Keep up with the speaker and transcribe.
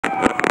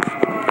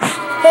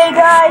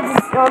guys,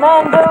 it's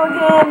Orlando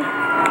again.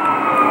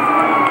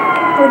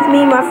 With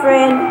me, my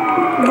friend,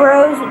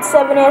 Bros with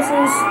 7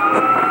 S's.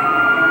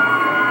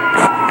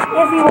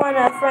 If you want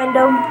to friend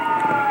them.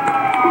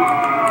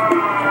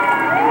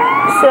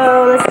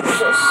 So, let's do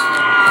this.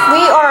 We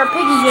are a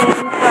Piggy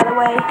gang, by the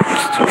way.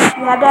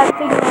 You have to have a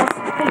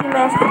Piggy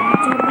mask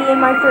to be in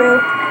my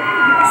crew.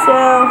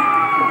 So,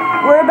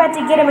 we're about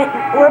to get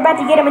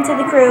him into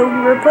the crew.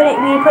 We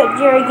put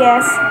Jerry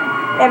gas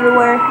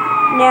everywhere.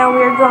 Now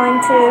we're going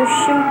to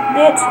shoot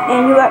it,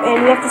 and we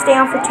have to stay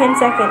on for 10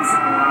 seconds.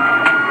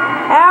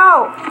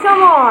 Ow!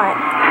 Come on!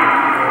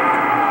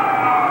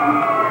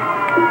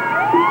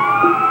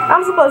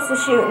 I'm supposed to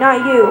shoot,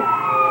 not you.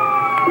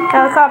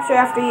 Helicopter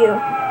after you.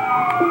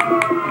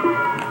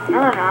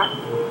 No, they're not.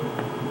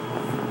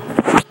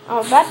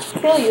 I'm about to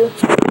kill you.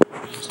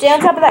 Stay on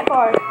top of that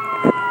car.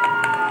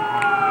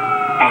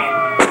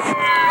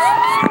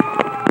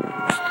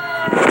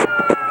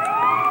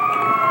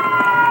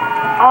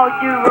 Oh,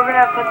 dude, we're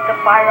gonna put the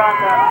fire on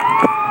the...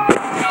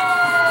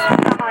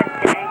 God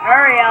dang,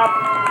 hurry up.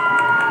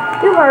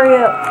 You hurry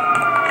up.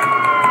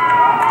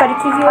 About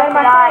to kick you out of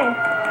my plane.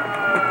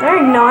 No,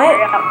 you're not.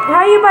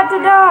 How are you about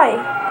to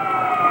die?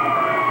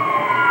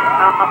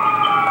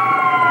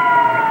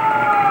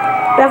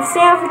 We have to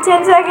stay on for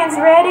 10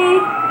 seconds. Ready?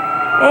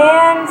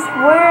 And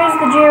where is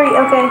the Jerry?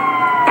 Okay.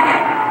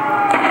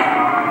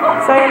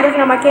 Sorry, I'm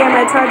looking at my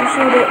camera. It's hard to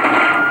shoot it.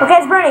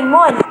 Okay, it's burning.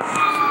 1,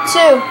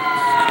 2,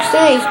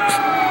 3.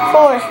 4,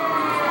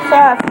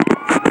 5,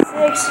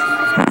 6,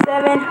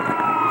 7,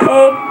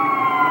 8,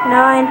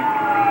 9,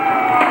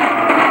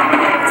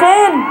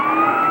 10.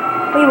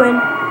 We win.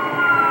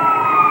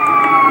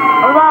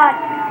 Hold on.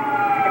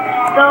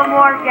 There's still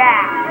more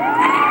gas.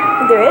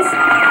 There is?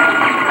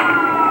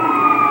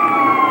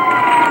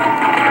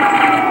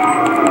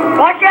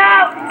 Watch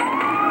out!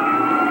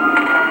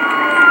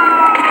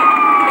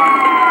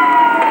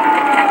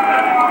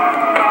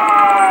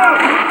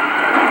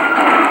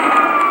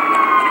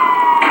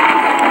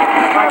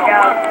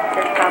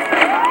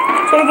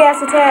 Tear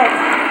gas attack.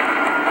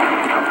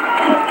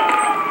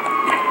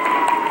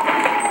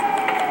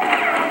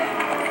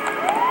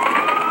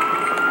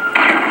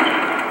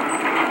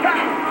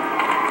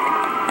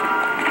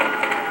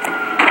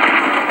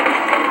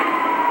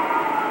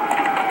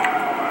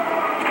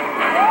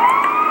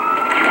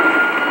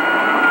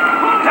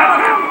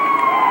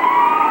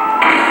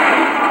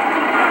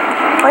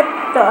 What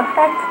the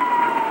heck?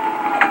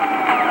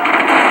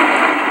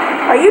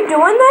 Are you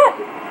doing that?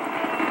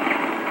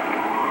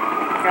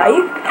 Are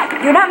you?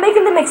 You're not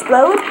making them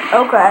explode?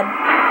 Oh god.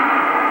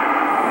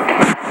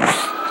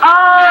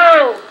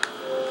 Oh!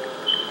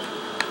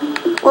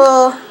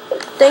 Well,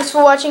 thanks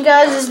for watching,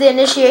 guys. This is the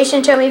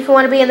initiation. Tell me if you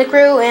want to be in the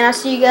crew, and I'll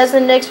see you guys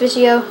in the next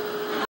video.